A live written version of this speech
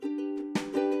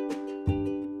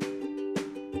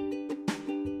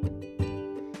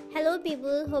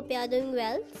people, hope you are doing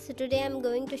well. So today I'm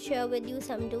going to share with you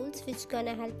some tools which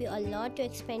gonna help you a lot to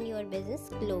expand your business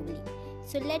globally.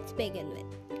 So let's begin with.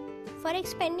 For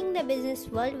expanding the business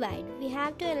worldwide, we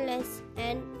have to analyze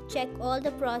and check all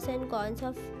the pros and cons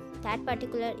of that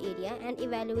particular area and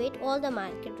evaluate all the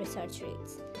market research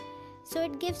rates. So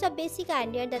it gives a basic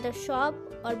idea that a shop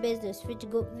or business which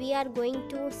we are going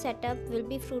to set up will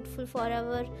be fruitful for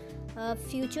our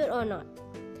future or not.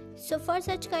 So for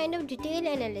such kind of detailed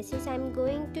analysis, I am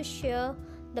going to share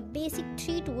the basic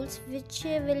 3 tools which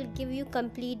will give you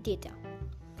complete data.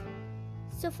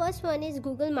 So first one is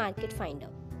Google Market Finder.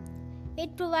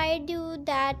 It provides you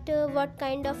that what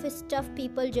kind of stuff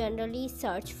people generally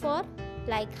search for,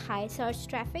 like high search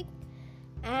traffic.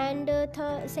 And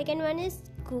second one is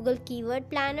Google Keyword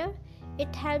Planner.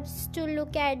 It helps to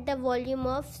look at the volume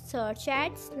of search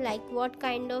ads, like what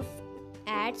kind of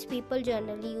ads people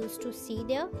generally used to see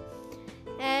there.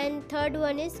 And third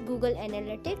one is Google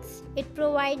Analytics. It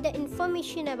provides the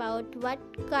information about what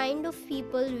kind of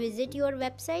people visit your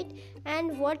website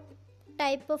and what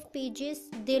type of pages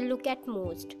they look at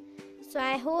most. So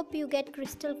I hope you get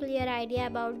crystal clear idea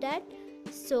about that.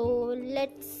 So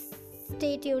let's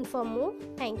stay tuned for more.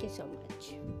 Thank you so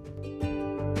much.